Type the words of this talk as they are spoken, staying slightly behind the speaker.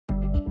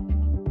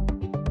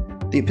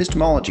the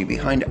epistemology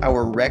behind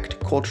our wrecked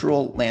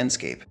cultural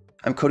landscape.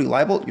 I'm Cody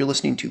Leibelt. You're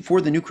listening to For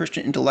the New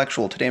Christian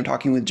Intellectual. Today I'm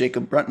talking with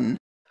Jacob Brunton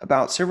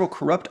about several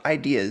corrupt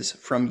ideas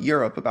from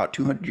Europe about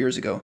 200 years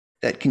ago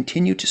that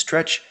continue to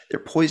stretch their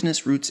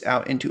poisonous roots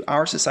out into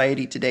our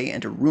society today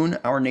and to ruin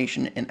our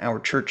nation and our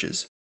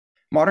churches.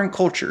 Modern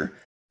culture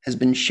has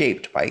been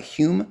shaped by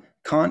Hume,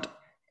 Kant,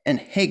 and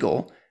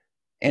Hegel,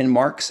 and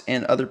Marx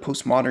and other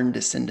postmodern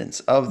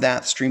descendants of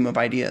that stream of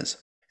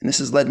ideas. And this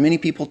has led many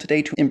people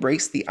today to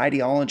embrace the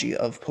ideology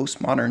of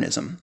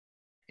postmodernism.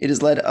 It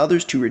has led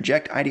others to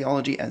reject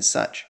ideology as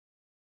such.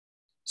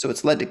 So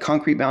it's led to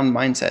concrete-bound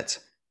mindsets,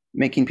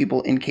 making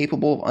people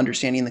incapable of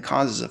understanding the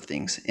causes of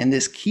things, and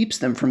this keeps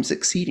them from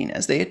succeeding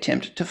as they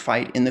attempt to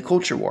fight in the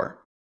culture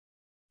war.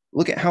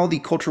 Look at how the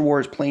culture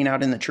war is playing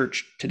out in the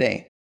church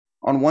today.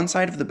 On one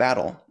side of the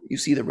battle, you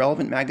see the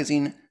relevant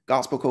magazine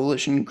Gospel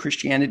Coalition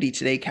Christianity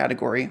Today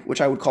category,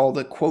 which I would call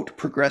the quote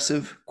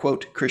progressive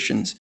quote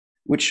Christians,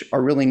 which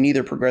are really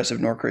neither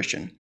progressive nor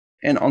Christian.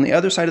 And on the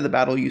other side of the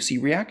battle, you see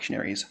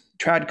reactionaries,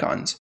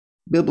 tradcons,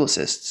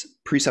 biblicists,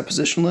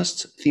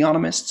 presuppositionalists,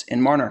 theonomists,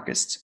 and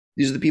monarchists.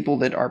 These are the people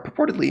that are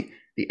purportedly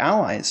the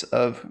allies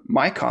of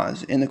my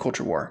cause in the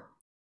culture war.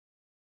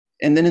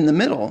 And then in the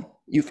middle,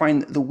 you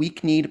find the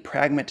weak-kneed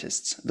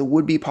pragmatists, the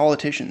would-be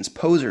politicians,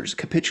 posers,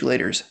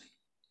 capitulators,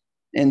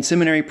 and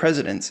seminary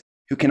presidents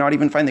who cannot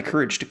even find the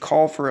courage to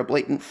call for a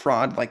blatant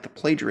fraud like the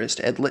plagiarist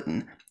Ed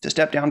Litton to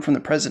step down from the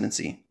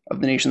presidency of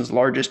the nation's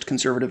largest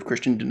conservative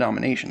Christian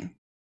denomination.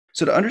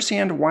 So to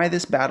understand why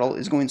this battle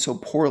is going so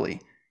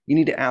poorly, you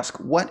need to ask,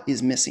 what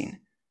is missing?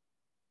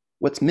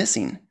 What's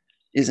missing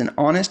is an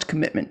honest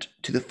commitment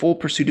to the full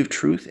pursuit of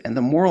truth and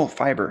the moral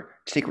fiber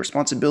to take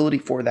responsibility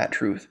for that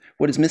truth.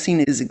 What is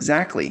missing is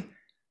exactly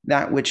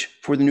that which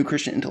For the New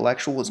Christian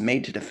Intellectual was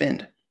made to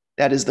defend.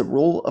 That is the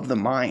role of the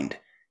mind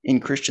in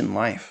Christian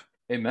life.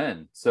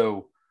 Amen.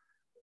 So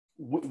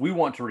we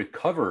want to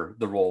recover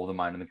the role of the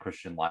mind in the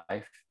Christian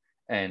life.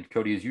 And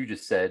Cody, as you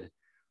just said,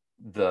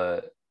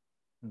 the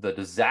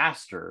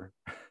disaster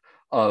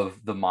of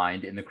the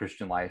mind in the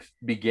Christian life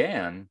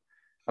began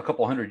a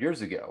couple hundred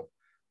years ago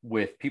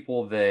with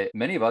people that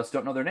many of us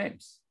don't know their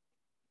names.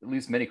 At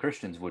least many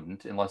Christians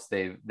wouldn't, unless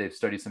they've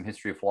studied some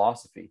history of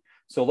philosophy.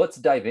 So let's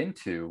dive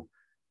into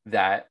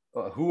that.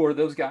 Who are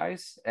those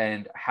guys,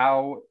 and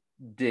how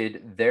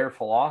did their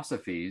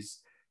philosophies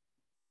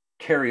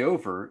carry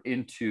over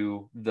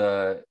into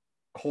the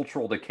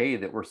cultural decay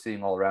that we're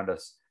seeing all around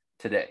us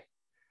today?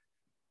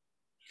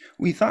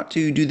 We thought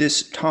to do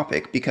this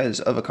topic because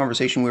of a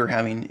conversation we were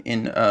having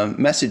in a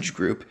message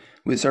group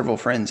with several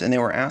friends, and they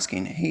were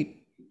asking,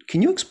 hey,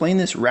 can you explain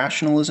this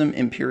rationalism,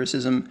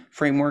 empiricism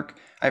framework?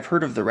 I've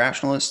heard of the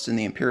rationalists and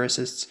the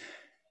empiricists.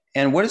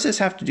 And what does this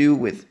have to do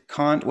with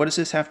Kant? What does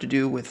this have to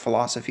do with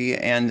philosophy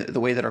and the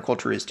way that our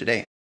culture is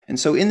today? And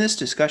so in this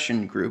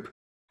discussion group,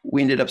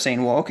 we ended up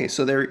saying, well, okay,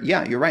 so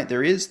you're right.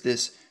 There is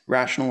this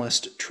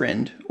rationalist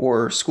trend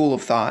or school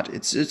of thought.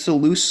 It's a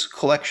loose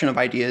collection of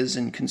ideas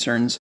and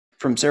concerns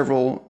from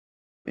several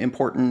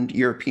important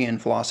European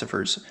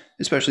philosophers,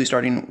 especially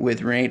starting with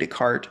René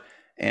Descartes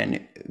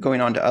and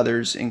going on to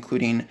others,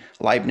 including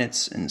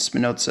Leibniz and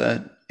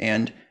Spinoza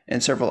and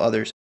several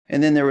others.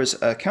 And then there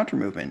was a counter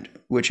movement,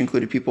 which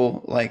included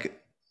people like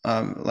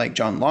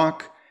John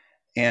Locke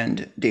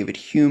and David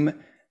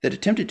Hume that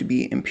attempted to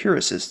be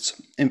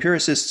empiricists.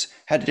 Empiricists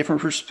had a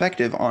different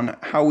perspective on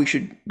how we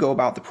should go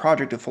about the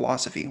project of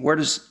philosophy. Where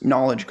does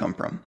knowledge come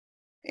from?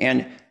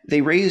 And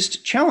they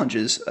raised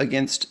challenges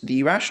against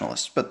the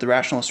rationalists, but the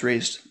rationalists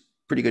raised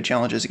pretty good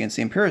challenges against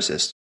the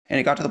empiricists. And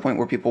it got to the point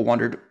where people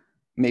wondered,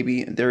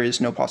 maybe there is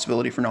no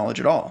possibility for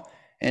knowledge at all.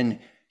 And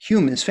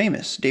Hume is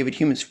famous. David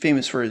Hume is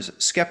famous for his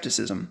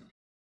skepticism.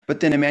 But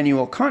then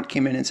Immanuel Kant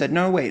came in and said,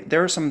 no, wait,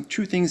 there are some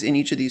true things in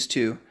each of these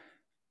two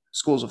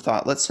schools of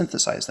thought. Let's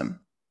synthesize them.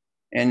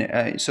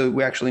 And so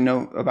we actually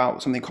know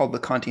about something called the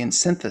Kantian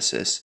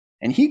synthesis.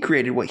 And he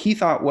created what he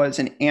thought was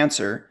an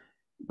answer,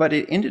 but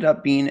it ended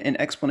up being an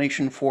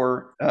explanation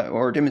for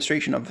or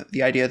demonstration of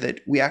the idea that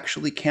we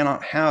actually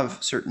cannot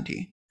have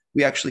certainty.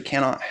 We actually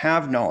cannot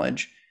have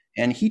knowledge.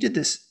 And he did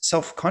this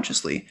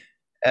self-consciously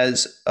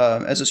as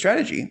a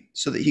strategy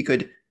so that he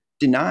could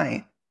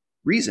deny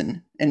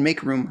reason and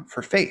make room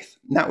for faith.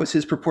 And that was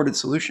his purported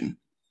solution.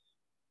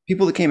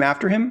 People that came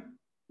after him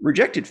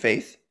rejected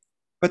faith,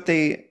 but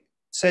they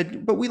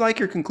said, but we like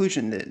your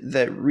conclusion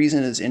that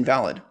reason is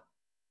invalid.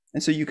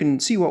 And so you can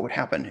see what would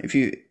happen if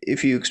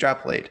you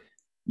extrapolate.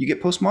 You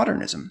get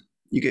postmodernism,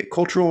 you get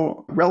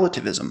cultural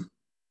relativism,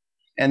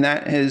 and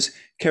that has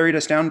carried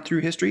us down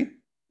through history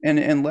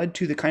and led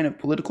to the kind of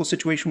political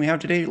situation we have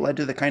today, led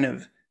to the kind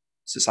of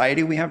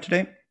society we have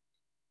today.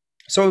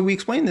 So we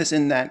explained this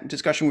in that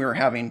discussion we were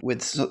having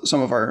with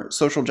some of our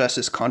social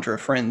justice contra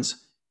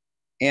friends.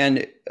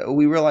 And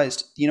we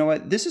realized, you know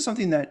what, this is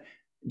something that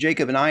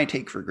Jacob and I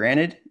take for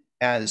granted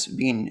as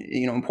being,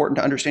 important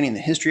to understanding the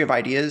history of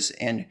ideas.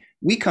 And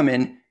we come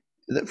in,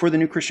 For the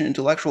New Christian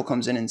Intellectual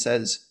comes in and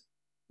says,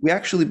 we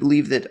actually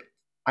believe that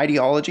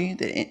ideology,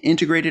 the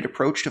integrated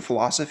approach to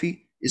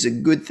philosophy, is a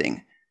good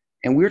thing.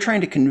 And we're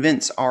trying to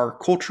convince our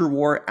culture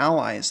war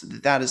allies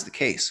that that is the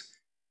case.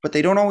 But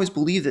they don't always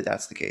believe that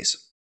that's the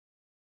case.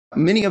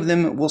 Many of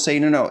them will say,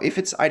 no, no, if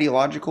it's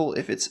ideological,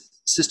 if it's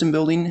system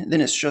building,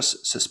 then it's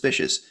just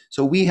suspicious.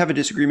 So we have a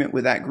disagreement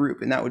with that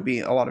group, and that would be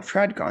a lot of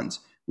tradcons.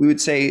 We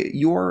would say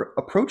your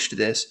approach to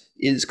this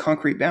is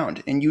concrete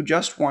bound, and you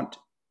just want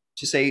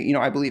to say, you know,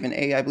 I believe in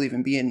A, I believe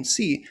in B and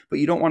C, but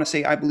you don't want to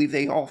say, I believe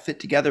they all fit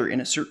together in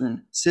a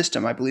certain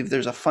system. I believe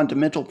there's a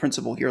fundamental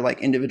principle here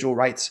like individual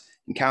rights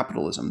and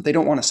capitalism. They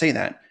don't want to say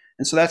that.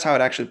 And so that's how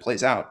it actually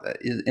plays out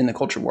in the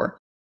culture war.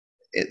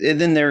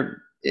 And then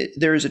there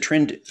is a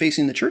trend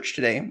facing the church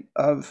today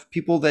of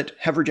people that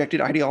have rejected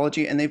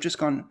ideology and they've just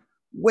gone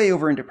way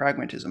over into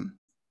pragmatism.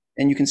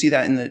 And you can see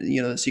that in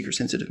the seeker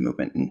sensitive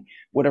movement and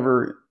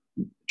whatever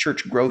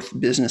church growth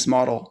business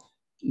model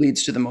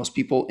leads to the most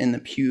people in the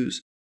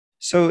pews.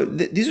 So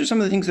these are some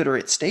of the things that are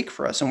at stake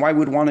for us and why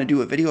we'd want to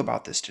do a video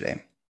about this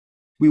today.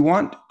 We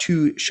want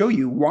to show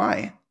you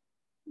why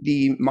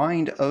the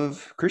mind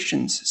of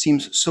Christians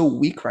seems so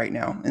weak right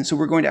now. And so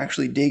we're going to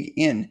actually dig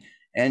in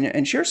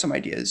and share some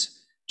ideas.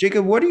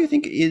 Jacob, what do you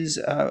think is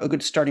a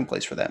good starting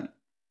place for that?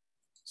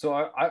 So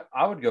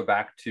I would go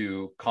back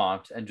to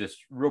Kant and just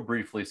real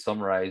briefly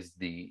summarize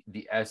the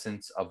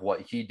essence of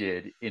what he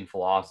did in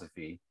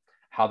philosophy,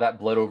 how that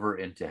bled over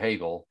into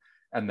Hegel,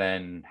 and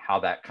then how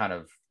that kind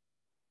of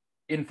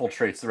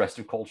infiltrates the rest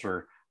of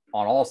culture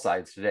on all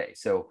sides today.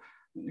 So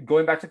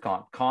going back to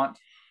Kant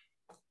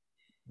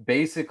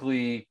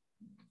basically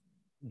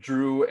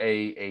drew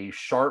a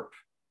sharp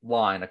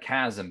line, a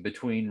chasm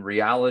between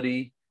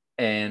reality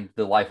and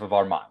the life of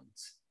our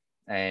minds.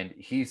 And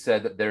he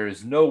said that there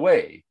is no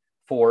way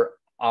for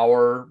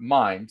our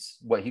minds,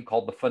 what he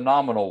called the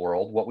phenomenal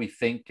world, what we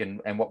think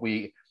and what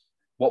we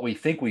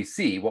think we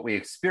see, what we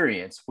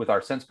experience with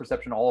our sense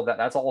perception, all of that,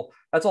 that's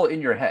all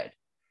in your head.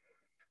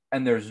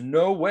 And there's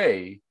no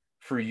way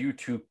for you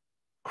to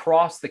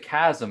cross the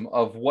chasm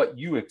of what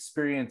you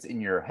experience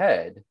in your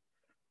head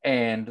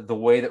and the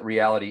way that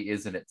reality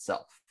is in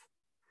itself.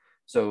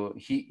 So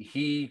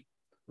he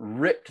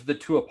ripped the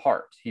two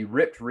apart. He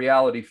ripped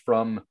reality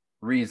from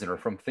reason or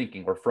from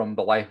thinking or from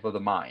the life of the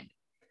mind.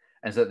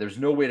 And so there's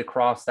no way to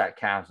cross that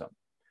chasm.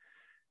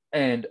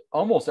 And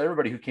almost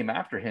everybody who came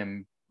after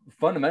him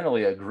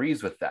fundamentally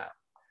agrees with that.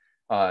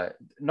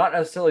 Not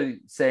necessarily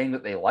saying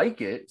that they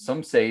like it.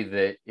 Some say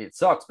that it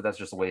sucks, but that's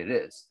just the way it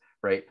is,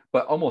 right?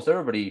 But almost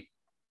everybody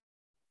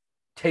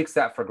takes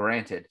that for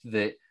granted,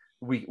 that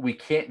we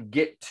can't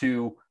get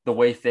to the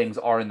way things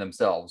are in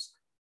themselves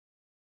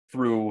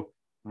through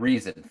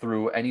reason,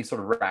 through any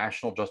sort of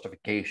rational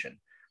justification.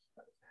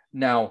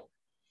 Now,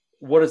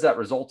 what does that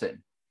result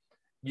in?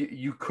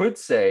 You could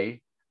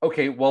say,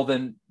 okay, well,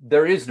 then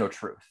there is no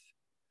truth.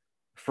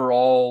 For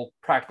all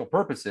practical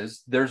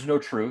purposes, there's no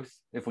truth.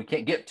 If we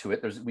can't get to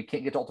it, we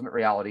can't get to ultimate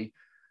reality.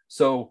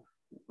 So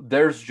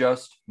there's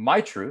just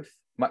my truth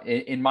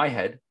in my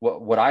head,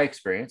 what I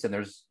experience, and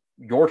there's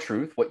your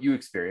truth, what you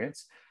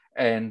experience,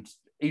 and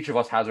each of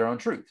us has our own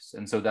truths.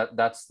 And so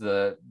that's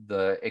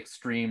the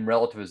extreme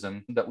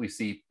relativism that we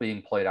see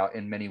being played out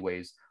in many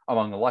ways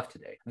among the left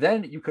today.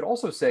 Then you could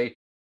also say,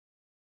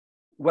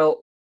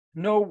 well,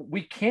 no,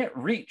 we can't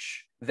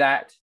reach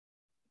that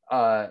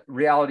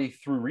reality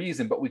through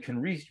reason, but we can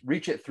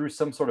reach it through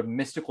some sort of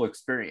mystical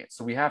experience.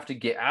 So we have to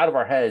get out of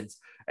our heads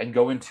and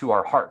go into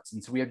our hearts.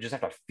 And so we just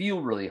have to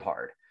feel really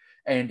hard.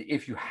 And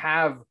if you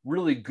have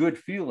really good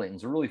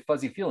feelings or really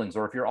fuzzy feelings,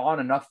 or if you're on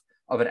enough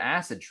of an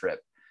acid trip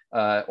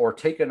or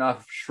take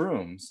enough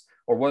shrooms,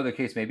 or whatever the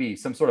case may be,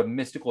 some sort of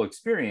mystical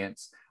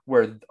experience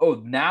where,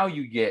 oh, now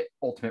you get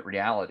ultimate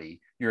reality.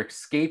 You're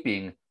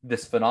escaping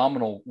this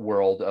phenomenal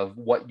world of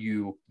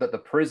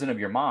the prison of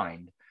your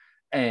mind,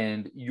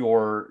 and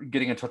you're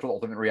getting in touch with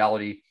ultimate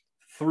reality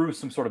through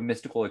some sort of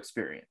mystical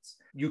experience.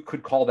 You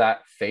could call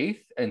that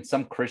faith, and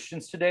some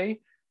Christians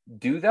today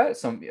do that.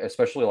 Some,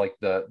 especially like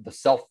the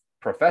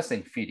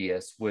self-professing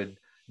fideists, would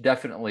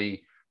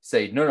definitely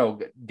say, no,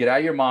 get out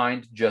of your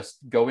mind, just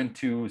go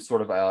into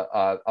sort of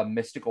a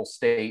mystical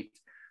state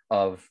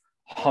of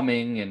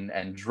humming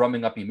and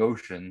drumming up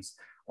emotions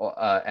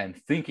and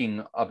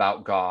thinking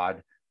about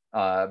God,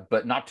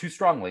 but not too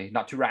strongly,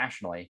 not too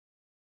rationally.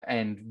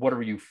 And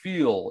whatever you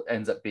feel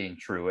ends up being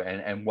true,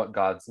 and what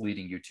God's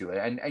leading you to.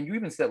 And you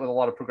even see that with a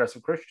lot of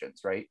progressive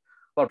Christians, right?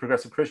 A lot of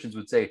progressive Christians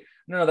would say,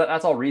 no,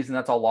 that's all reason,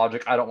 that's all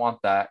logic. I don't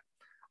want that.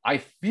 I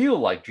feel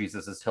like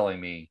Jesus is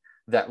telling me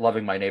that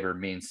loving my neighbor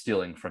means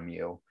stealing from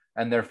you,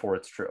 and therefore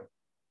it's true.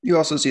 You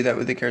also see that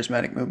with the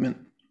charismatic movement.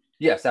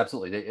 Yes,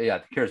 absolutely.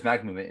 The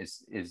charismatic movement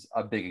is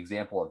a big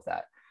example of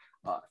that.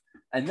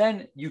 And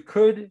then you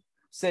could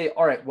say,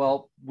 all right,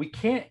 well, we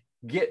can't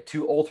get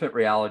to ultimate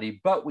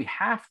reality, but we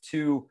have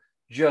to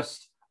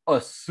just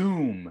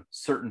assume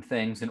certain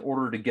things in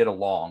order to get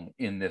along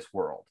in this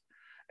world.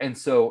 And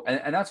so,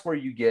 and that's where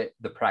you get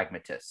the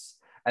pragmatists.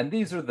 And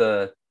these are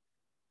the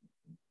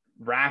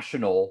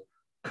rational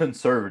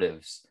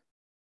conservatives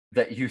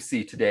that you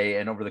see today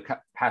and over the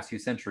past few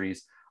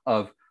centuries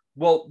of,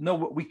 well, no,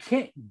 we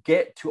can't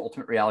get to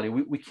ultimate reality.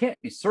 We can't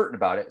be certain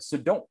about it. So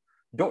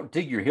Don't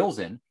dig your heels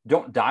in.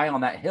 Don't die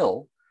on that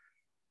hill.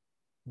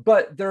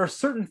 But there are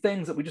certain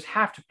things that we just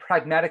have to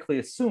pragmatically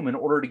assume in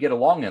order to get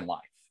along in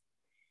life.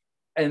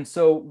 And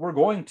so we're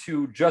going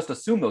to just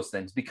assume those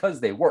things because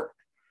they work,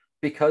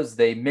 because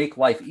they make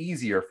life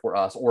easier for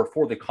us or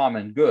for the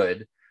common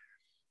good.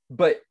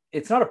 But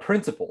it's not a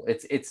principle.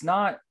 It's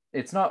not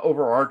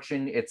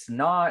overarching. It's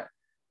not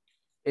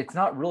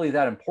really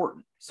that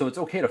important. So it's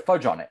okay to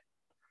fudge on it.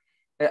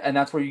 And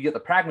that's where you get the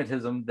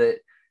pragmatism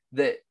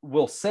that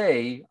will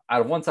say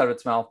out of one side of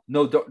its mouth,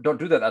 no, don't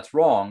do that. That's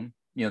wrong.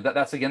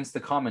 That's against the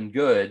common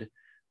good.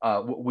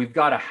 We've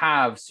got to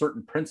have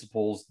certain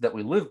principles that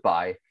we live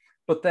by.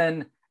 But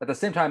then at the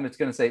same time, it's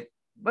going to say,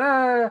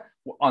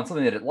 on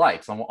something that it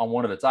likes, on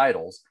one of its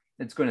idols,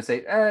 it's going to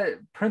say,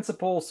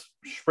 principles.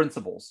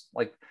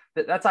 Like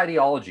that's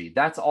ideology.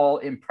 That's all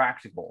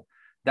impractical.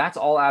 That's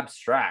all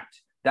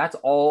abstract. That's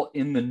all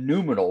in the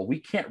noumenal. We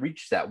can't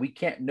reach that. We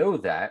can't know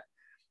that.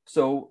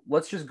 So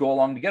let's just go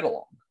along to get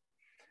along.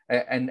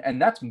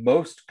 And that's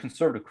most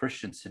conservative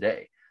Christians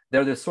today.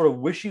 They're this sort of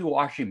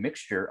wishy-washy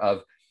mixture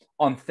of,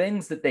 on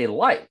things that they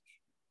like,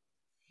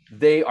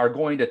 they are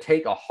going to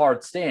take a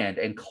hard stand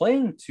and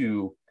claim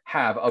to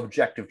have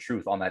objective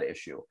truth on that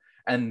issue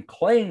and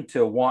claim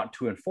to want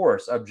to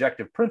enforce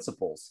objective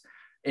principles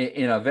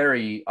in a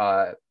very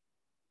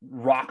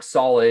rock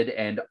solid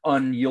and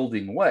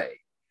unyielding way.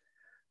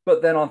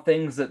 But then on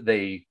things that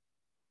they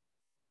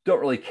don't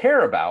really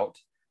care about,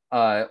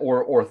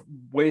 or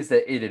ways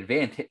that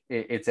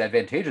it's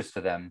advantageous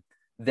to them,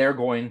 they're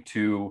going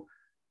to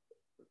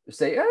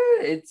say,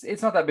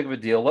 it's not that big of a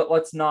deal.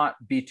 Let's not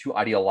be too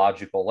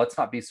ideological. Let's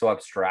not be so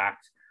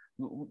abstract.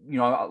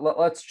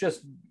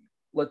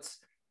 Let's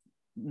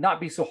not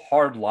be so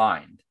hard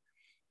lined.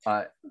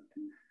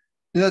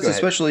 That's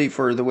especially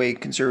for the way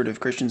conservative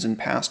Christians and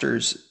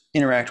pastors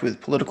interact with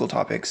political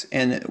topics.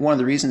 And one of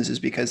the reasons is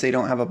because they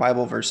don't have a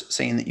Bible verse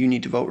saying that you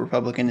need to vote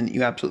Republican and that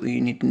you absolutely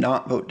need to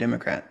not vote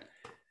Democrat.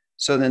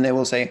 So then they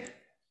will say,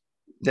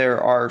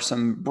 there are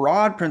some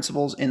broad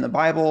principles in the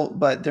Bible,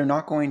 but they're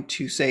not going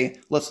to say,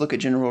 let's look at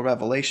general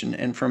revelation.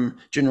 And from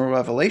general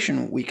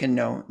revelation, we can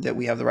know that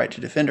we have the right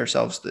to defend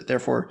ourselves, that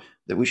therefore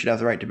that we should have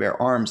the right to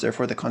bear arms.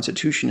 Therefore, the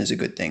Constitution is a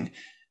good thing.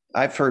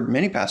 I've heard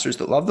many pastors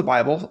that love the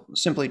Bible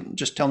simply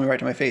just tell me right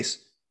to my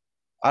face,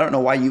 I don't know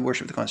why you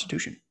worship the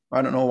Constitution.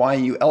 I don't know why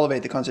you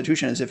elevate the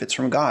Constitution as if it's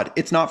from God.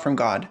 It's not from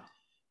God.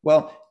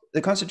 Well,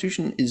 the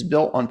Constitution is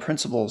built on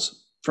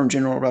principles from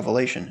general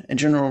revelation, and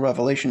general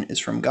revelation is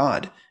from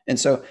God. And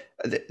so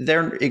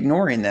they're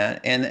ignoring that.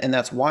 And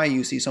that's why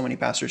you see so many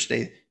pastors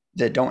today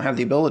that don't have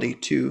the ability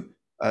to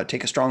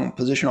take a strong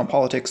position on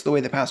politics the way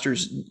the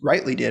pastors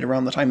rightly did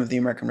around the time of the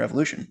American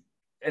Revolution.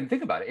 And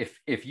think about it.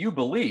 If you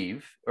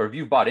believe, or if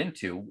you've bought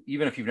into,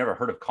 even if you've never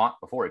heard of Kant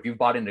before, if you've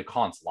bought into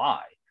Kant's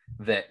lie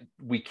that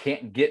we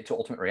can't get to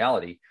ultimate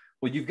reality,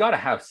 well, you've got to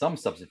have some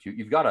substitute.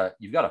 You've got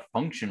to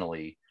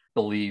functionally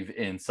believe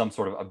in some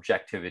sort of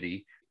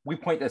objectivity. We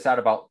point this out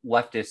about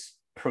leftist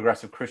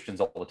progressive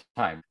Christians all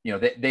the time.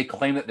 They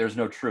claim that there's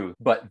no truth,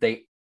 but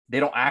they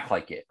don't act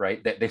like it,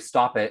 right? They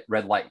stop at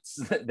red lights.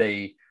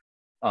 They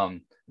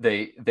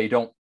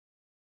don't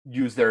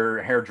use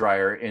their hair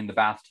dryer in the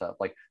bathtub.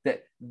 Like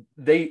that,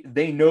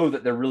 they know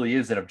that there really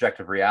is an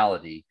objective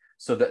reality,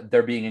 so that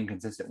they're being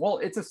inconsistent. Well,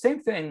 it's the same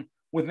thing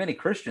with many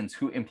Christians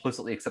who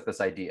implicitly accept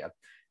this idea.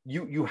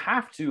 You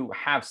have to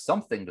have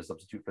something to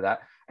substitute for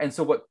that. And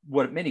so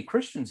what many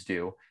Christians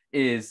do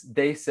is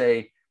they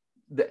say,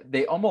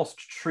 they almost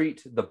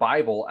treat the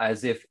Bible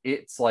as if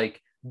it's like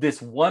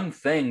this one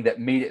thing that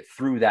made it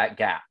through that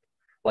gap.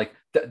 Like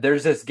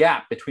there's this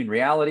gap between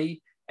reality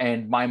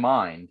and my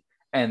mind,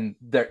 and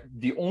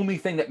the only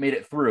thing that made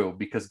it through,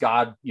 because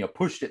God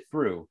pushed it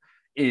through,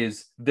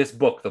 is this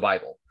book, the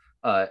Bible.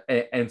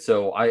 And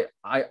so I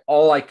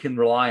all I can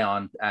rely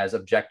on as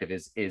objective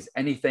is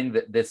anything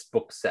that this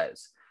book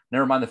says.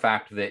 Never mind the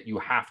fact that you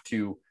have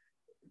to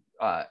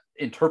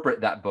interpret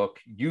that book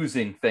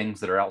using things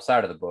that are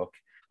outside of the book.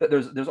 That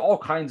there's all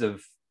kinds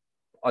of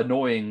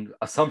annoying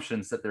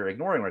assumptions that they're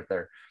ignoring right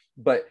there,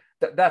 but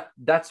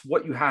that's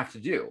what you have to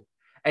do.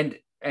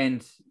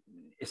 And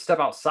step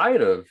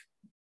outside of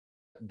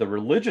the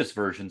religious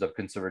versions of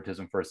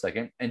conservatism for a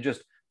second and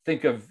just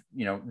think of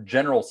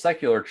general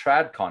secular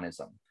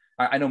tradconism.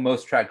 I know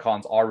most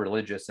tradcons are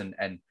religious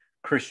and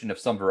Christian of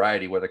some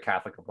variety, whether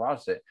Catholic or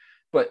Protestant,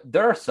 but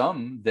there are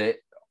some that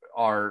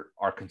are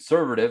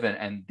conservative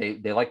and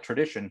they like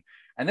tradition,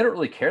 and they don't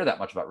really care that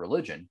much about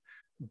religion.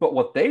 But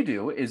what they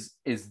do is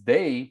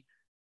they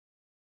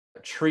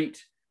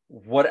treat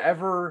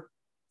whatever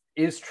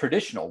is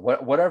traditional,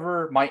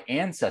 whatever my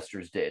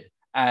ancestors did,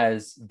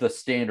 as the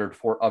standard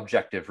for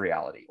objective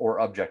reality or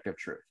objective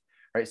truth,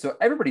 right? So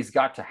everybody's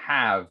got to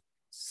have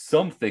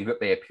something that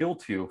they appeal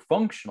to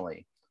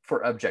functionally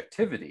for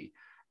objectivity.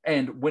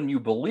 And when you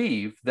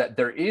believe that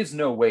there is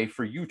no way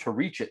for you to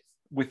reach it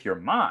with your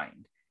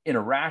mind in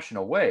a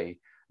rational way,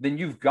 then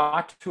you've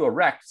got to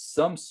erect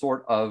some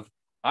sort of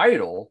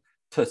idol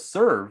to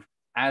serve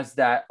as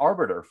that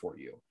arbiter for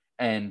you.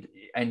 And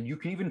you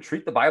can even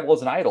treat the Bible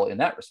as an idol in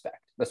that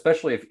respect.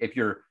 especially if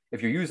you're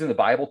using the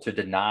Bible to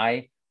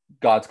deny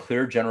God's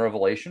clear general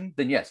revelation,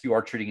 then yes, you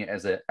are treating it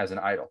as an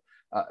idol.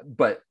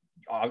 But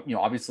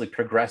obviously,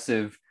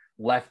 progressive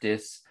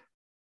leftists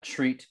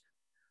treat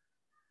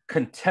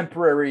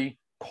contemporary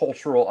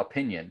cultural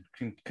opinion,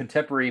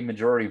 contemporary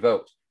majority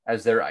vote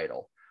as their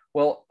idol.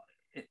 Well,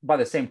 by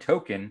the same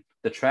token,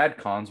 the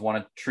tradcons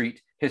want to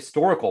treat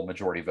historical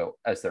majority vote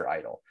as their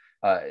idol.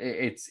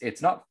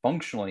 It's not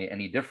functionally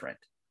any different.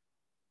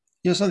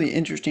 Something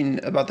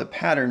interesting about the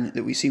pattern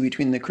that we see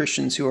between the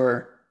Christians who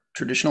are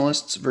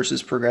traditionalists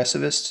versus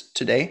progressivists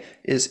today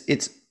is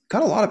it's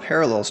got a lot of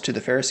parallels to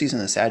the Pharisees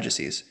and the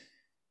Sadducees.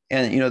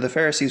 And, the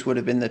Pharisees would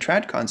have been the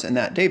tradcons in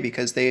that day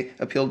because they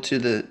appealed to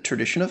the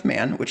tradition of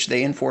man, which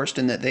they enforced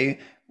and that they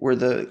were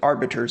the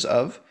arbiters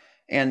of.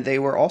 And they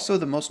were also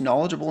the most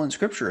knowledgeable in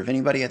Scripture of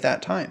anybody at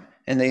that time.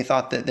 And they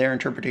thought that their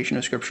interpretation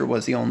of Scripture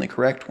was the only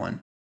correct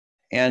one.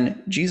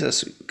 And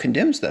Jesus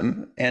condemns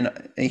them.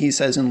 And he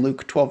says in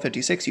Luke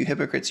 12:56, "You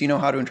hypocrites, you know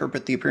how to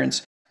interpret the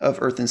appearance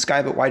of earth and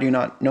sky, but why do you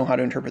not know how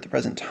to interpret the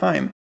present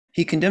time?"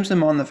 He condemns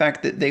them on the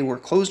fact that they were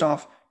closed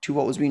off to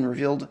what was being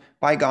revealed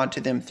by God to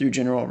them through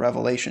general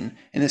revelation,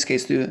 in this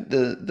case through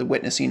the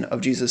witnessing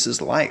of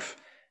Jesus's life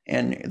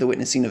and the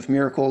witnessing of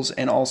miracles,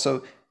 and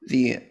also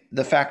the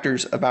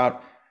factors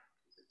about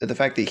the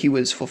fact that he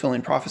was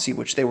fulfilling prophecy,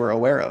 which they were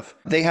aware of.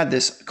 They had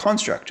this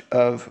construct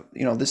of,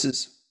 this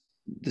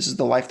is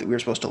the life that we're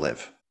supposed to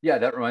live. Yeah,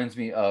 that reminds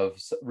me of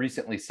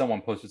recently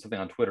someone posted something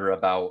on Twitter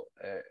about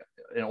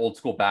an old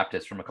school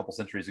Baptist from a couple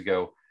centuries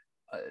ago.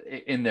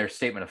 In their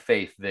statement of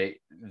faith,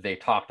 they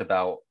talked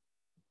about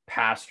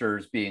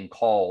pastors being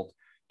called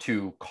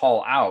to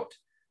call out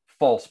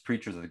false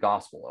preachers of the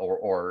gospel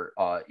or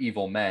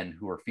evil men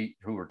who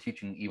are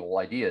teaching evil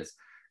ideas.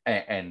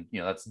 And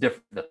that's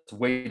different. That's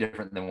way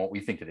different than what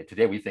we think today.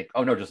 Today we think,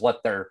 oh no, just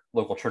let their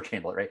local church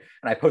handle it, right?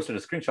 And I posted a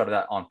screenshot of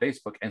that on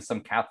Facebook, and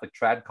some Catholic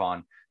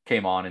tradcon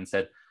came on and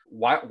said,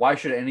 why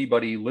should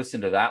anybody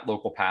listen to that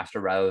local pastor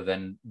rather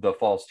than the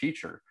false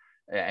teacher?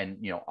 And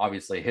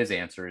obviously his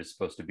answer is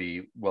supposed to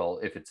be, well,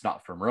 if it's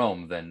not from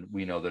Rome, then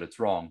we know that it's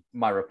wrong.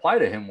 My reply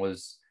to him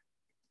was,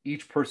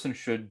 each person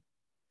should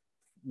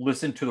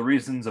listen to the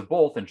reasons of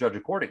both and judge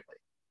accordingly,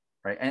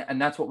 right?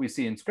 And that's what we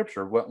see in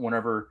Scripture.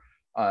 Whenever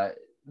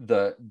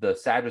the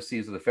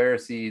Sadducees or the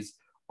Pharisees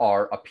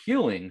are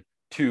appealing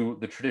to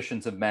the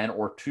traditions of men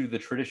or to the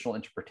traditional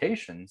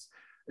interpretations,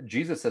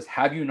 Jesus says,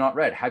 "Have you not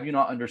read? Have you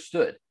not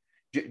understood?"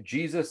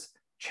 Jesus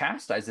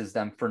chastises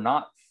them for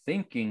not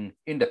thinking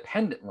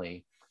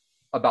independently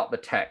about the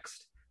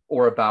text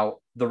or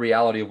about the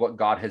reality of what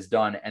God has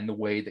done and the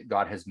way that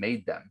God has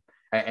made them.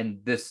 And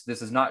this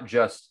is not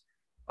just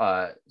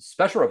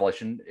special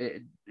revelation,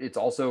 it's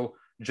also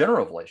general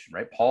revelation,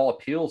 right? Paul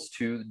appeals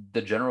to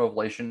the general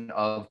revelation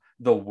of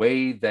the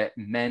way that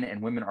men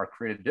and women are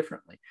created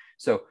differently.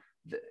 So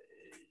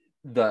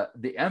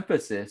the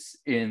emphasis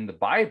in the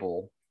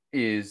Bible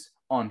is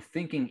on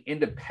thinking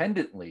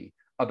independently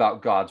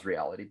about God's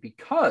reality,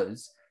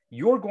 because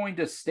you're going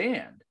to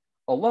stand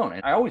alone.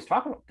 And I always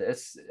talk about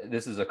this.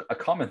 This is a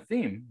common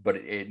theme, but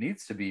it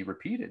needs to be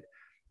repeated.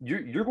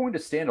 You're going to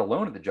stand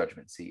alone at the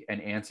judgment seat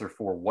and answer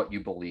for what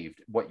you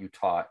believed, what you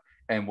taught,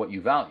 and what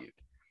you valued.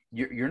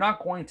 You're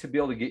not going to be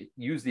able to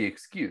use the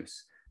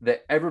excuse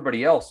that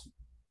everybody else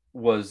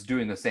was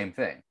doing the same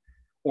thing,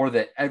 or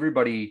that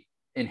everybody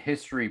in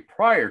history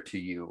prior to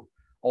you,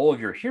 all of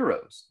your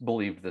heroes,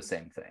 believed the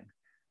same thing.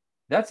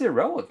 That's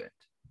irrelevant.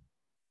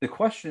 The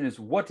question is,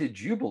 what did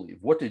you believe?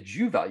 What did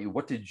you value?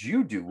 What did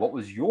you do? What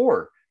was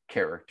your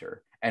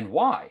character and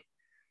why?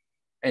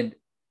 And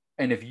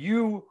if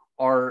you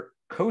are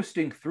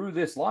coasting through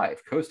this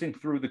life, coasting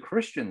through the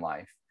Christian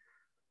life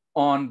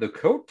on the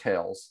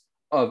coattails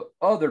of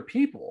other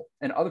people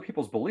and other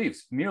people's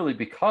beliefs merely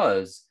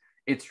because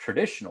it's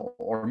traditional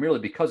or merely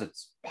because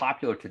it's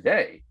popular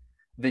today,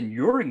 then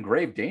you're in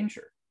grave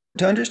danger.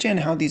 To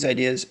understand how these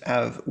ideas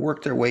have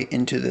worked their way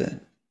into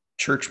the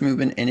church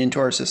movement and into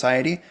our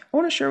society, I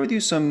want to share with you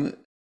some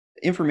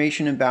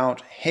information about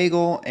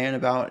Hegel and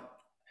about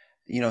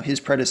his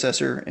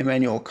predecessor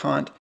Immanuel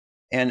Kant,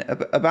 and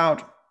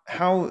about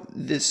how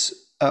this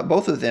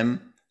both of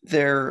them,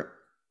 their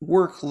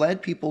work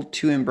led people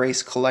to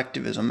embrace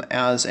collectivism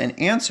as an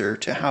answer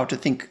to how to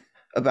think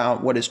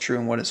about what is true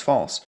and what is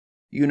false.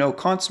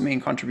 Kant's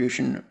main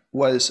contribution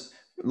was,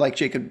 like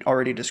Jacob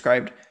already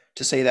described,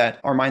 to say that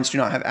our minds do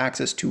not have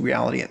access to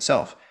reality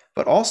itself,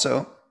 but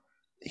also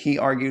he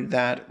argued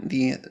that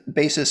the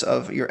basis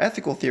of your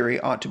ethical theory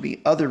ought to be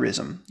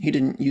otherism. He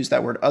didn't use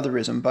that word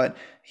otherism, but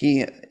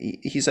he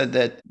said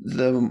that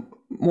the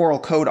moral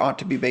code ought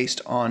to be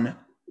based on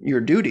your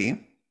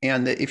duty,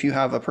 and that if you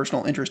have a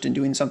personal interest in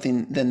doing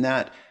something, then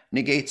that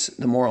negates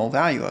the moral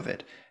value of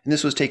it. And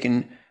this was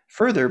taken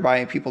further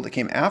by people that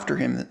came after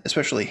him,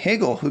 especially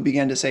Hegel, who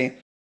began to say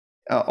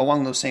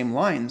along those same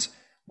lines,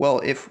 well,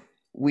 if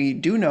we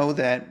do know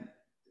that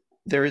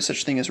there is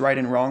such thing as right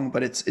and wrong,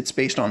 but it's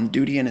based on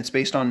duty and it's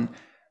based on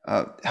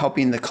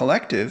helping the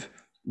collective,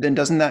 then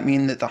doesn't that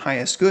mean that the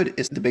highest good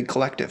is the big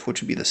collective,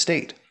 which would be the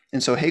state?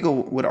 And so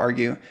Hegel would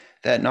argue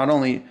that not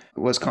only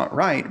was Kant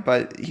right,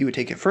 but he would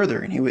take it further,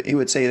 and he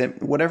would say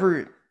that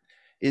whatever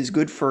is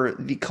good for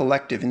the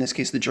collective, in this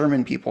case the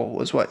German people,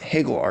 was what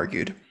Hegel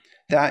argued.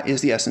 That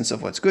is the essence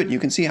of what's good. You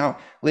can see how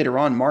later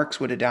on Marx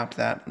would adapt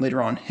that,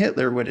 later on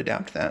Hitler would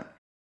adapt that.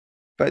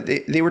 But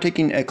they were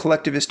taking a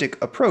collectivistic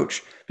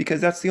approach because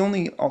that's the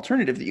only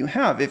alternative that you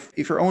have. If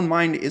your own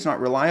mind is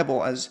not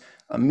reliable as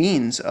a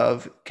means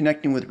of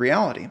connecting with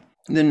reality,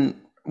 then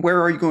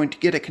where are you going to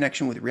get a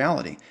connection with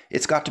reality?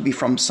 It's got to be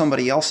from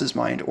somebody else's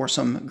mind or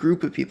some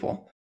group of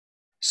people.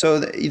 So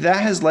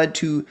that has led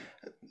to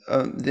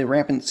the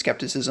rampant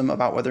skepticism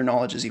about whether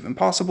knowledge is even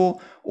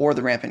possible, or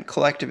the rampant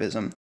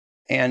collectivism.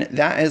 And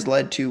that has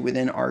led to,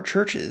 within our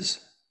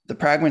churches, the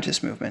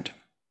pragmatist movement,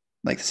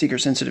 like the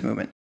seeker-sensitive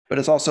movement. But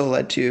it's also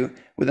led to,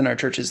 within our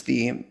churches,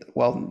 the,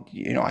 well,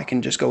 I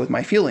can just go with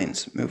my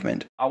feelings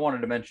movement. I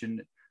wanted to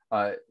mention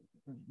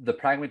the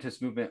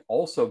pragmatist movement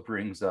also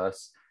brings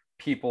us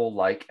people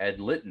like Ed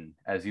Litton,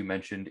 as you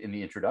mentioned in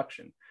the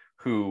introduction,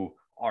 who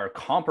are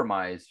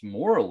compromised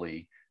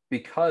morally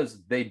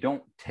because they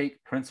don't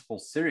take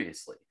principles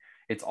seriously.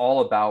 It's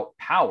all about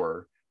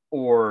power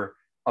or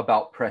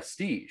about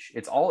prestige.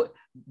 It's all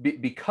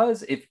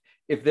because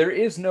if there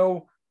is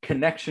no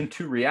connection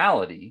to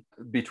reality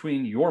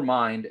between your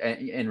mind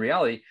and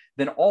reality,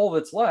 then all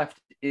that's left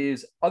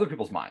is other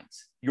people's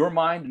minds, your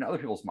mind and other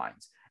people's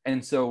minds.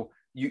 And so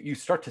you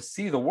start to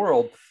see the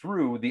world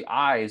through the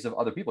eyes of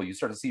other people. You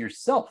start to see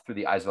yourself through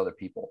the eyes of other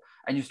people.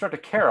 And you start to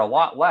care a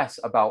lot less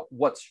about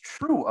what's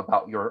true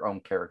about your own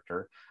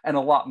character and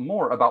a lot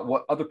more about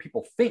what other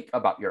people think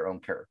about your own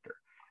character.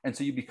 And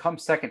so you become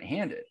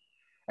second-handed.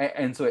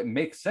 And so it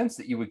makes sense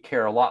that you would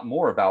care a lot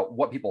more about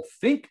what people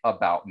think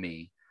about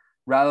me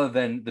rather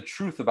than the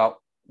truth about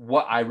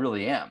what I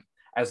really am.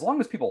 As long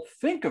as people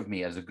think of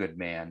me as a good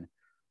man,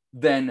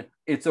 then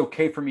it's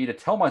okay for me to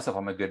tell myself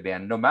I'm a good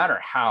man, no matter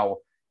how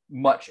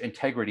much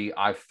integrity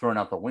I've thrown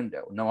out the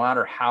window, no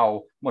matter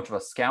how much of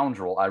a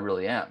scoundrel I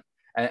really am.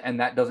 And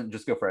that doesn't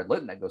just go for Ed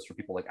Litton, that goes for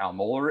people like Al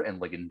Mohler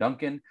and Ligon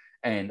Duncan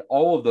and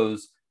all of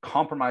those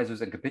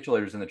compromisers and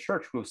capitulators in the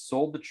church who have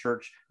sold the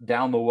church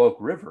down the woke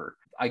river.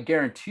 I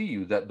guarantee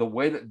you that the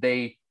way that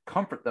they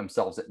comfort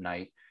themselves at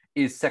night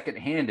is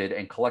second-handed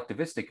and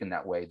collectivistic in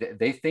that way.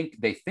 They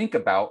think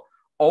about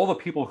all the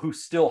people who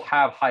still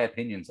have high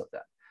opinions of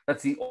them.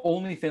 That's the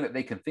only thing that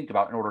they can think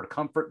about in order to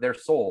comfort their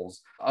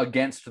souls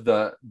against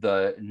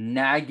the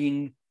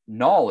nagging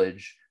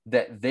knowledge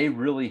that they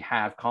really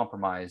have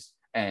compromised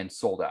and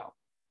sold out.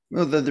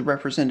 Well, they're the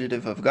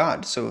representative of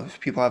God. So if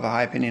people have a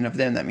high opinion of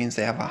them, that means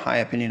they have a high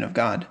opinion of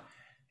God.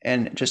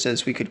 And just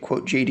as we could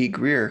quote J.D.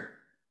 Greer,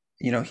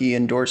 he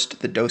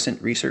endorsed the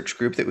docent research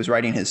group that was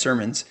writing his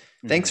sermons.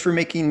 Mm-hmm. Thanks for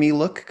making me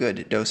look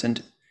good,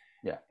 docent.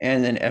 Yeah.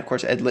 And then, of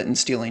course, Ed Litton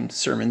stealing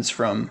sermons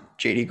from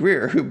J.D.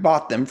 Greer, who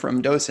bought them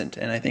from docent.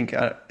 And I think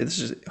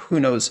who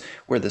knows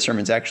where the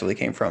sermons actually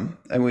came from.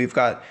 And we've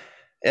got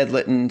Ed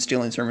Litton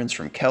stealing sermons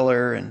from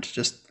Keller, and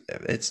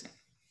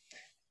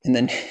and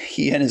then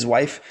he and his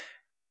wife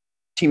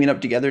teaming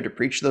up together to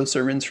preach those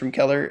sermons from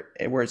Keller,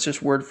 where it's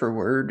just word for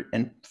word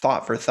and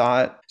thought for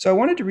thought. So I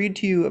wanted to read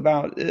to you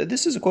about,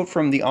 this is a quote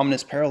from The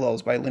Ominous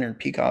Parallels by Leonard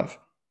Peikoff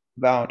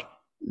about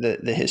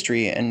the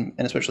history and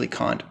especially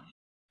Kant.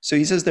 So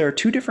he says there are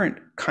two different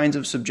kinds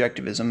of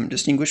subjectivism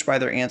distinguished by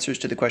their answers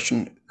to the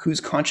question,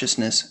 whose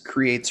consciousness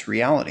creates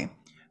reality?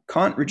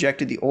 Kant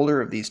rejected the older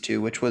of these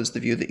two, which was the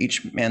view that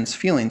each man's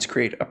feelings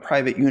create a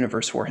private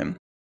universe for him.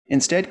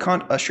 Instead,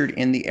 Kant ushered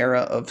in the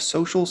era of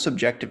social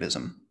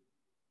subjectivism,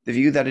 the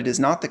view that it is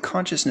not the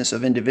consciousness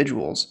of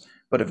individuals,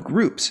 but of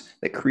groups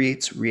that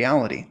creates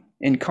reality.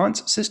 In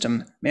Kant's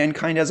system,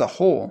 mankind as a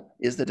whole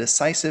is the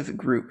decisive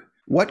group.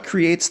 What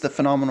creates the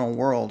phenomenal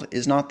world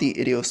is not the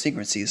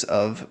idiosyncrasies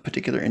of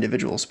particular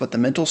individuals, but the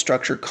mental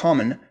structure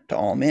common to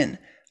all men.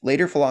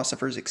 Later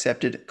philosophers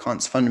accepted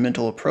Kant's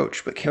fundamental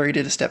approach, but carried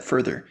it a step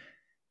further.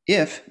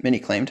 If, many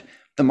claimed,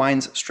 the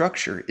mind's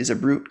structure is a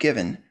brute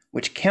given,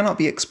 which cannot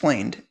be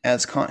explained,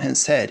 as Kant has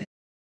said,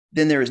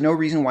 then there is no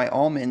reason why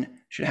all men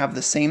should have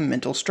the same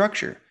mental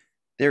structure.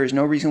 There is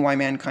no reason why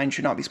mankind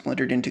should not be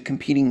splintered into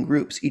competing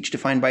groups, each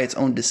defined by its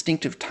own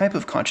distinctive type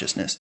of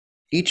consciousness,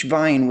 each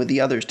vying with the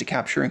others to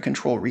capture and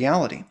control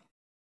reality.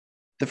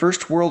 The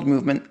first world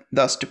movement,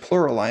 thus to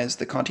pluralize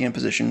the Kantian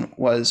position,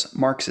 was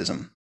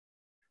Marxism,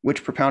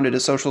 which propounded a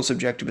social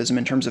subjectivism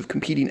in terms of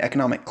competing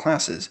economic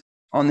classes.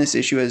 On this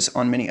issue, as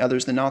on many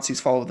others, the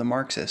Nazis follow the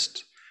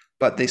Marxists,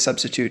 but they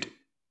substitute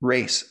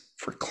race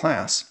for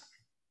class.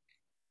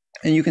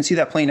 And you can see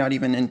that playing out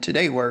even in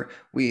today, where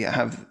we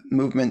have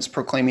movements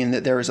proclaiming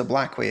that there is a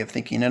black way of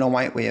thinking and a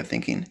white way of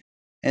thinking.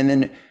 And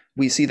then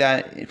we see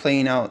that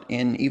playing out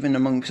even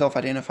among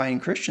self-identifying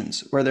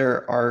Christians, where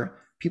there are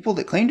people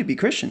that claim to be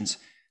Christians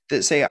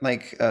that say,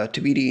 like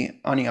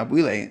Thabiti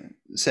Anyabwile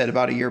said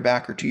about a year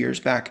back or 2 years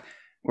back,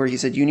 where he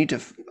said, you need to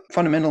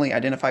fundamentally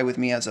identify with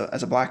me as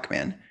a black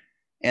man.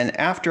 And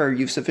after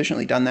you've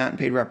sufficiently done that and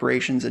paid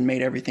reparations and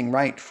made everything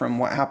right from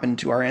what happened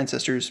to our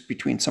ancestors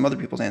between some other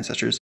people's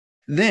ancestors,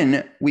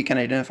 then we can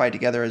identify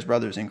together as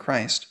brothers in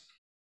Christ.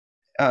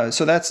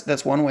 So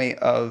that's one way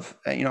of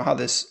how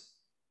this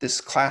this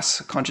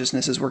class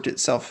consciousness has worked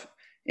itself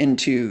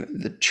into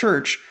the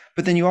church,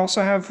 but then you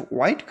also have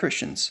white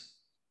Christians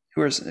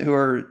who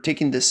are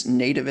taking this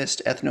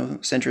nativist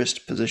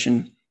ethnocentrist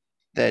position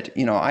that,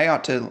 I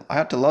ought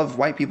to love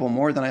white people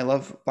more than I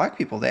love black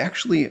people. They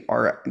actually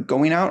are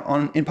going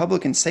out in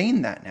public and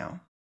saying that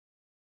now,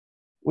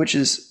 which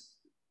is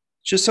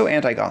just so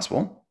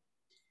anti-gospel.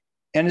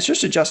 And it's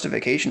just a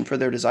justification for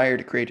their desire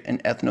to create an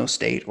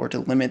ethno-state or to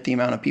limit the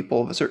amount of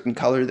people of a certain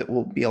color that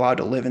will be allowed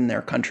to live in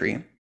their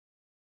country.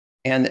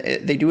 And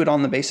they do it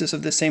on the basis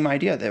of the same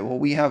idea that, well,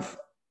 we have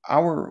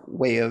our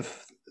way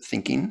of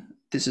thinking.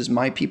 This is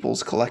my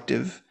people's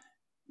collective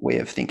way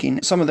of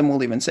thinking. Some of them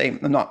will even say,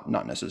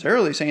 not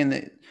necessarily saying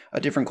that a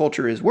different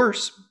culture is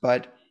worse,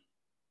 but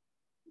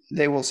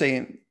they will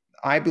say,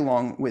 I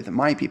belong with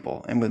my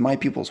people and with my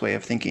people's way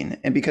of thinking.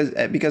 And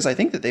because I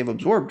think that they've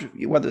absorbed,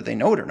 whether they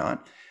know it or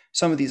not,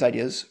 some of these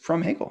ideas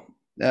from Hegel,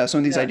 some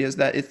of these ideas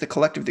that it's the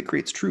collective that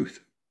creates truth.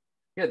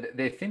 Yeah,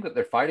 they think that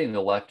they're fighting the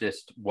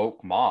leftist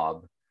woke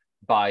mob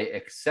by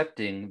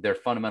accepting their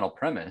fundamental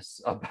premise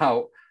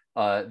about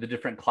the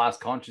different class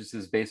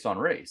consciousness based on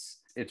race.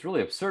 It's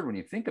really absurd when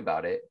you think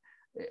about it,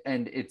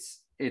 and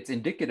it's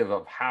indicative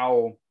of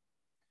how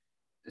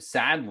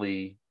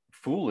sadly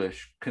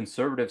foolish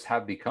conservatives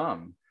have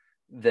become.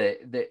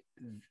 That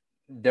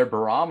their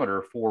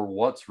barometer for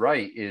what's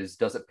right is,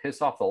 does it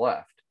piss off the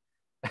left?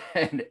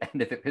 And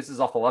if it pisses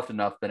off the left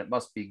enough, then it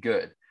must be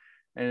good.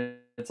 And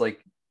it's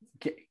like,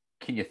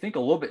 can you think a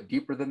little bit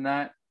deeper than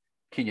that?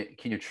 Can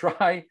you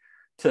try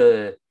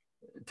to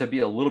be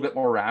a little bit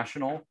more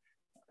rational?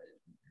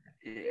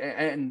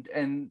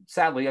 And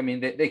sadly, I mean,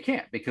 they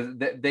can't, because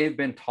they've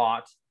been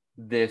taught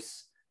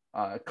this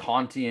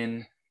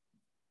Kantian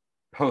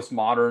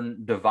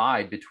postmodern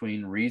divide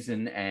between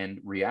reason and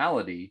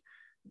reality,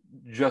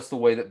 just the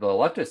way that the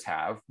leftists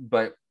have,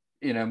 but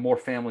in a more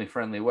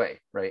family-friendly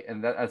way, right?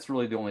 And that's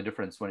really the only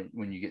difference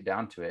when you get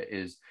down to it,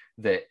 is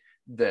that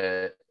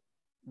the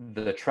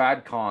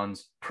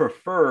tradcons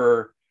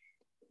prefer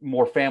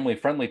more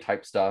family-friendly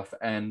type stuff,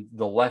 and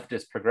the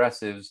leftist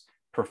progressives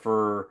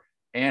prefer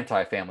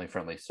anti-family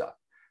friendly stuff.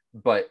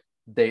 But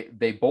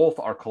they both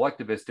are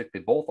collectivistic, they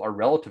both are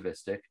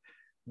relativistic,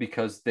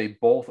 because they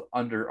both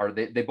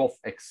they both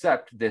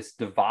accept this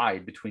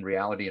divide between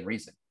reality and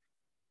reason.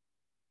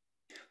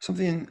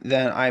 Something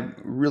that I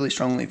really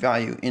strongly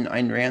value in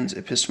Ayn Rand's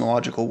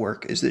epistemological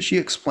work is that she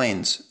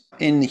explains,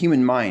 in the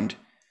human mind,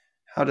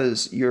 how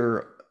does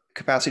your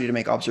capacity to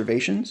make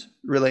observations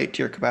relate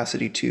to your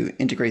capacity to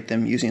integrate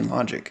them using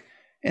logic.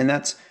 And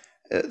that's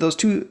those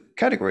two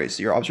categories,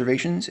 your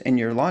observations and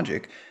your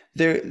logic,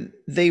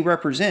 they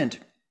represent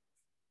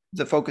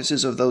the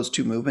focuses of those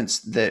two movements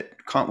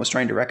that Kant was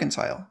trying to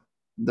reconcile.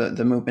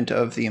 The movement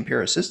of the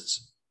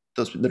empiricists,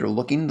 those that are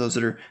looking, those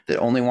that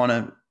only want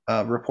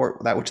to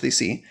report that which they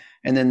see,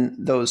 and then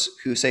those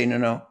who say,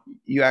 no,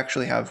 you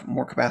actually have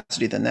more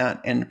capacity than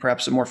that, and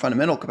perhaps a more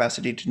fundamental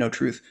capacity to know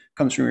truth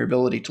comes from your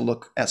ability to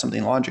look at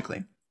something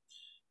logically.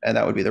 And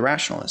that would be the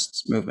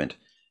rationalists movement.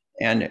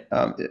 And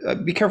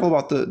be careful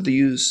about the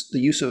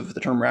use of the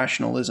term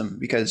rationalism,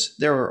 because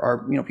there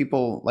are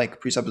people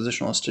like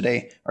presuppositionalists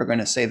today are going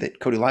to say that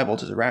Cody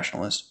Leibold is a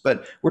rationalist,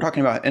 but we're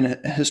talking about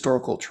a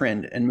historical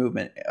trend and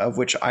movement of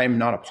which I'm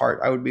not a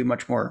part. I would be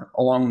much more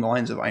along the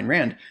lines of Ayn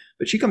Rand,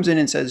 but she comes in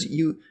and says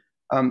you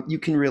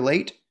can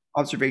relate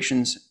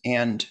observations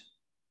and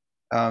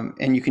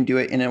you can do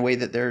it in a way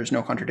that there's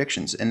no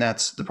contradictions, and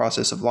that's the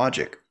process of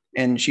logic.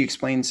 And she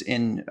explains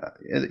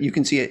you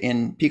can see it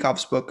in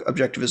Peikoff's book,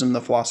 Objectivism, the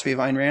Philosophy of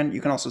Ayn Rand.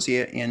 You can also see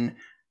it in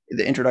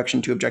the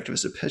Introduction to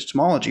Objectivist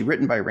Epistemology,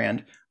 written by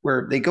Rand,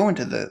 where they go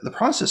into the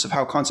process of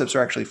how concepts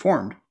are actually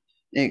formed.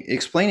 They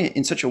explain it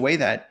in such a way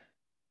that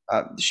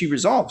she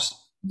resolves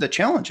the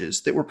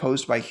challenges that were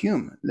posed by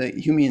Hume, the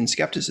Humean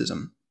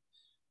skepticism.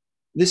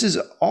 This is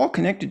all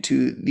connected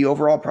to the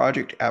overall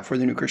project for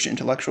the New Christian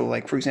Intellectual.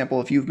 Like, for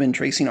example, if you've been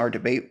tracing our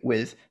debate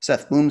with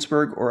Seth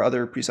Bloomsburg or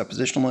other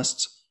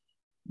presuppositionalists,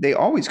 they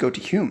always go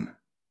to Hume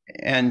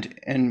and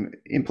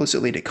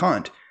implicitly to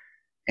Kant.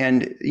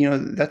 And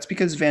that's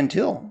because Van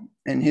Til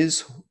and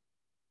his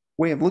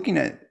way of looking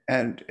at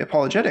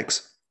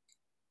apologetics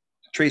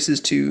traces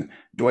to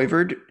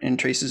Duyverd and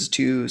traces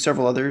to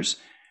several others,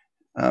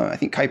 I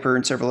think Kuyper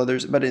and several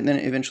others, but then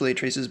eventually it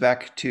traces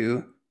back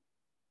to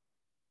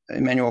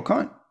Immanuel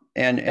Kant.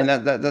 And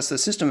that's the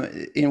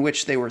system in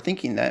which they were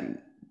thinking that.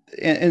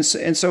 And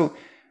so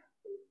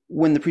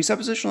when the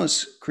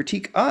presuppositionalists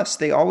critique us,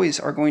 they always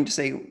are going to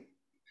say,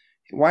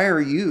 why are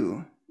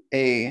you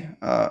a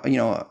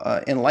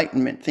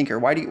Enlightenment thinker?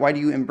 Why do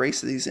you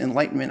embrace these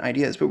Enlightenment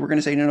ideas? But we're going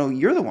to say, no,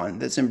 you're the one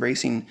that's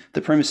embracing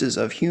the premises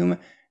of Hume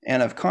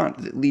and of Kant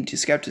that lead to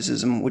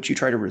skepticism, which you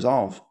try to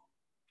resolve.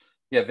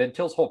 Yeah, Van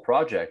Til's whole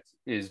project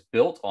is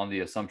built on the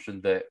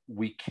assumption that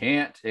we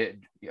can't,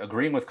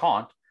 agreeing with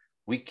Kant,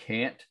 we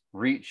can't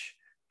reach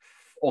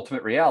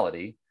ultimate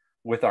reality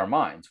with our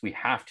minds. We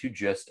have to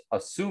just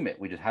assume it.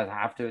 We just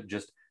have to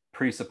just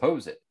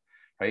presuppose it,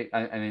 right?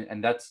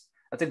 And that's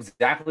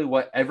exactly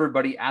what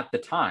everybody at the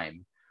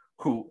time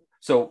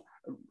so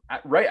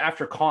right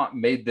after Kant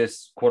made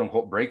this quote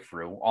unquote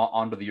breakthrough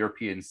onto the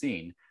European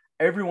scene,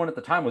 everyone at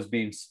the time was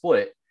being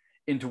split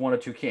into one of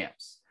two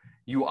camps.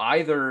 You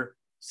either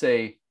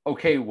say,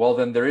 okay, well,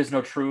 then there is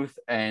no truth,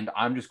 and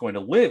I'm just going to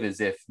live as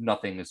if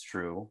nothing is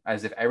true,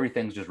 as if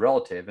everything's just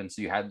relative. And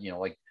so you had,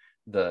 like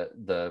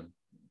the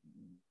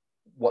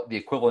what the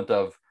equivalent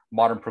of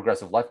modern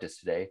progressive leftists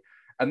today.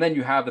 And then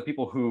you have the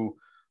people who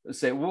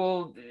say,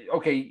 well,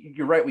 okay,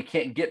 you're right, we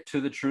can't get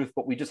to the truth,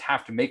 but we just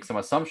have to make some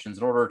assumptions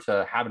in order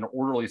to have an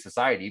orderly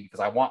society, because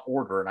I want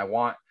order and I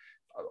want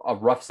a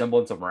rough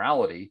semblance of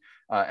morality.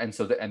 And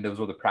those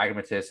were the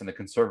pragmatists and the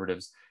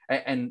conservatives.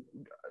 And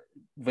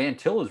Van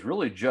Til is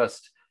really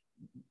just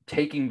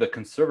taking the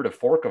conservative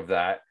fork of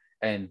that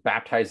and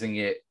baptizing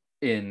it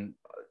in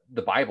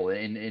the Bible,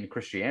 in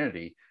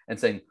Christianity, and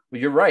saying, well,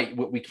 you're right,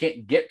 we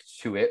can't get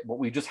to it, but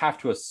we just have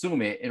to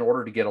assume it in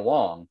order to get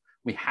along.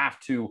 We have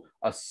to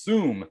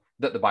assume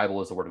that the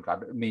Bible is the word of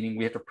God, meaning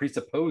we have to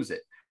presuppose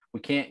it. We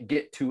can't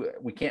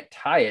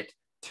tie it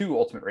to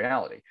ultimate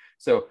reality.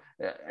 So,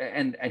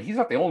 and he's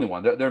not the only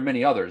one. There are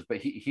many others, but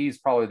he's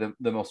probably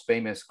the most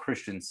famous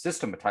Christian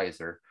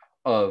systematizer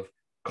of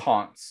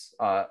Kant's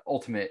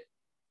ultimate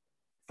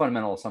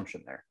fundamental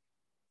assumption there.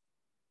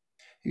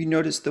 You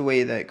notice the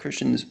way that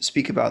Christians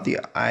speak about the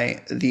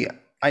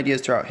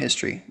ideas throughout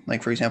history,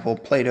 like, for example,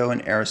 Plato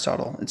and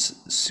Aristotle. It's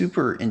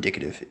super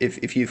indicative.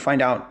 If you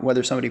find out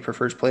whether somebody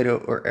prefers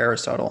Plato or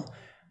Aristotle,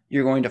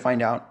 you're going to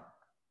find out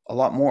a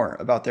lot more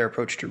about their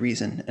approach to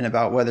reason, and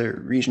about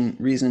whether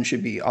reason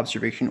should be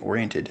observation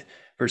oriented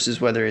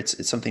versus whether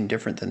it's something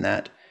different than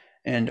that,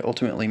 and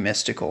ultimately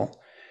mystical.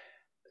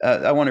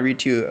 I want to read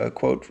to you a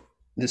quote.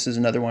 This is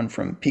another one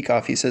from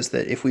Peikoff. He says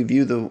that if we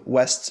view the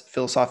West's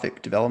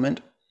philosophic development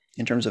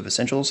in terms of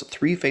essentials,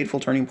 3 fateful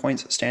turning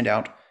points stand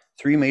out.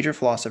 3 major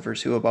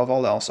philosophers who, above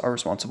all else, are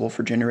responsible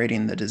for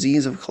generating the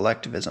disease of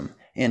collectivism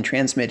and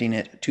transmitting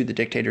it to the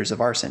dictators of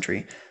our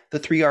century. The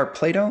 3 are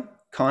Plato,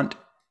 Kant,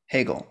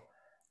 Hegel.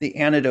 The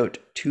antidote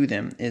to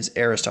them is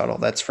Aristotle.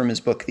 That's from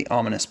his book, The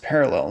Ominous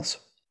Parallels.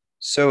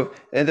 So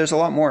there's a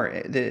lot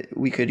more that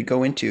we could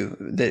go into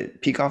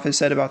that Peikoff has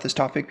said about this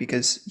topic,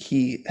 because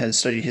he has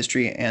studied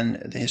history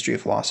and the history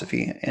of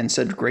philosophy and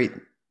said great,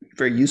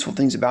 very useful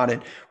things about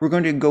it. We're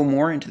going to go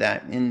more into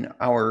that in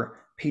our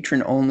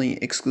patron-only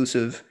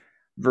exclusive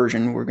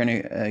version. We're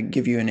going to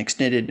give you an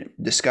extended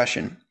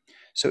discussion.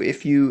 So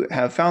if you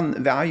have found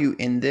value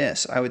in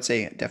this, I would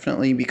say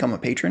definitely become a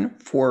patron.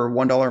 For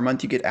 $1 a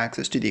month, you get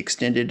access to the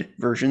extended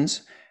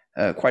versions,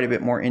 quite a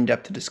bit more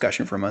in-depth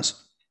discussion from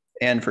us.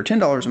 And for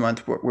 $10 a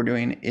month, what we're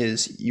doing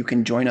is you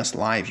can join us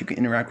live. You can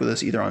interact with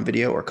us either on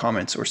video or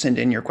comments, or send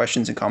in your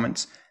questions and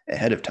comments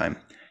ahead of time.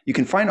 You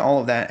can find all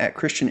of that at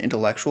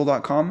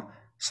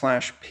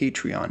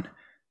christianintellectual.com/Patreon.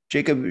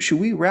 Jacob, should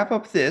we wrap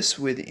up this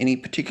with any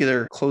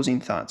particular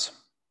closing thoughts?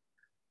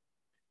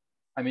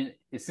 I mean,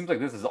 it seems like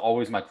this is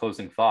always my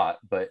closing thought,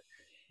 but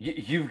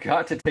you've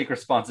got to take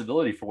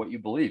responsibility for what you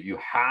believe. You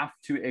have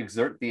to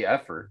exert the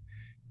effort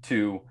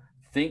to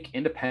think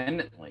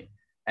independently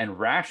and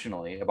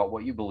rationally about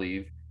what you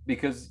believe,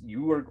 because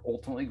you are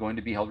ultimately going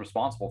to be held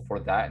responsible for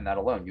that and that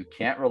alone. You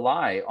can't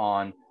rely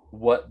on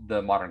what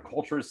the modern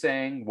culture is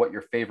saying, what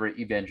your favorite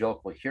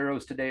evangelical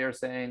heroes today are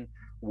saying,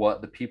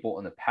 what the people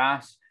in the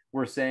past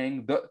were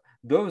saying.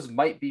 Those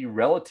might be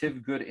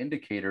relative good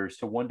indicators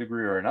to one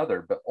degree or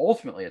another, but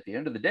ultimately, at the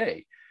end of the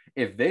day,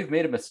 if they've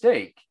made a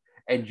mistake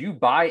and you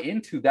buy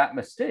into that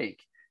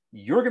mistake,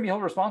 you're going to be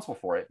held responsible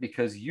for it,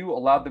 because you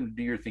allowed them to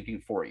do your thinking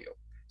for you.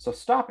 So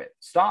stop it.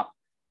 Stop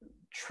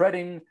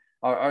treading,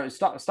 or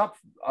stop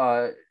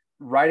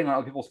riding on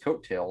other people's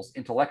coattails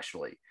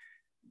intellectually.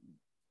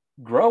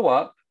 Grow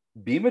up,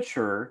 be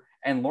mature,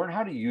 and learn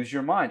how to use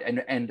your mind.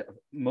 And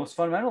most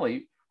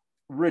fundamentally,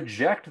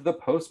 reject the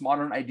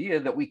postmodern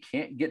idea that we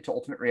can't get to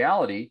ultimate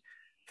reality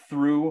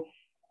through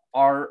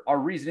our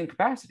reasoning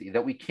capacity,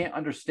 that we can't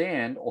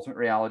understand ultimate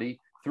reality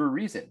through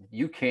reason.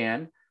 You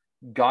can.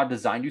 God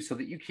designed you so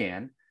that you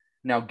can.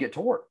 Now get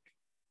to work.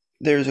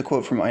 There's a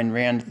quote from Ayn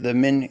Rand: "The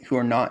men who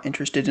are not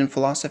interested in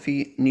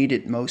philosophy need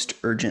it most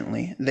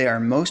urgently. They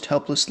are most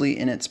helplessly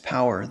in its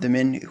power. The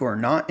men who are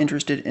not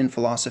interested in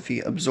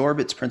philosophy absorb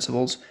its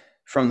principles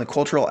from the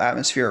cultural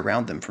atmosphere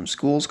around them, from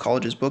schools,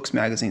 colleges, books,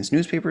 magazines,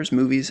 newspapers,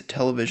 movies,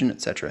 television,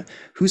 etc.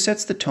 Who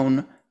sets the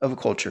tone of a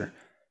culture?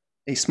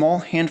 A small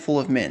handful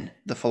of men,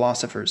 the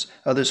philosophers.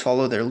 Others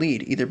follow their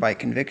lead, either by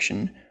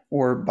conviction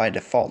or by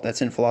default."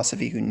 That's in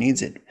Philosophy Who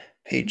Needs It,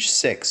 page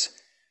 6.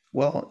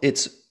 Well,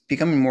 it's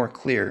becoming more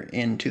clear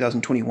in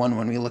 2021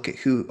 when we look at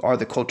who are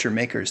the culture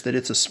makers, that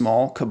it's a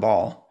small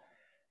cabal,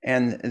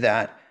 and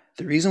that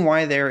the reason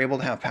why they're able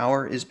to have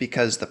power is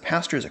because the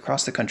pastors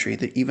across the country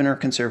that even are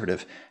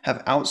conservative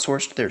have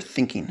outsourced their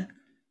thinking.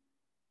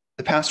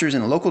 The pastors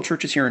in local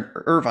churches here in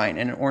Irvine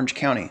and in Orange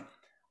County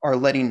are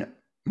letting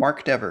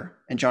Mark Dever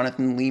and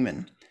Jonathan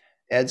Lehman,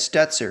 Ed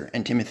Stetzer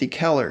and Timothy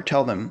Keller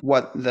tell them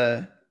what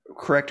the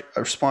correct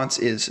response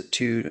is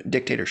to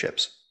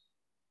dictatorships.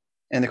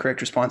 And the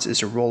correct response is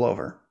to roll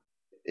over.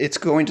 It's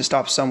going to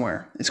stop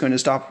somewhere. It's going to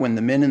stop when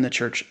the men in the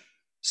church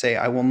say,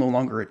 "I will no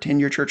longer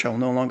attend your church. I will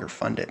no longer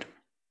fund it."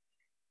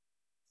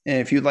 And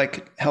if you'd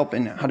like help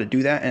in how to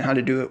do that and how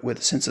to do it with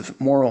a sense of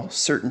moral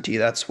certainty,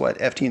 that's what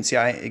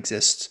FTNCI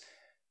exists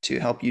to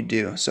help you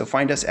do. So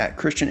find us at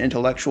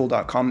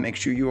christianintellectual.com. Make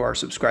sure you are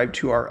subscribed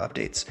to our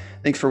updates.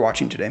 Thanks for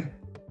watching today.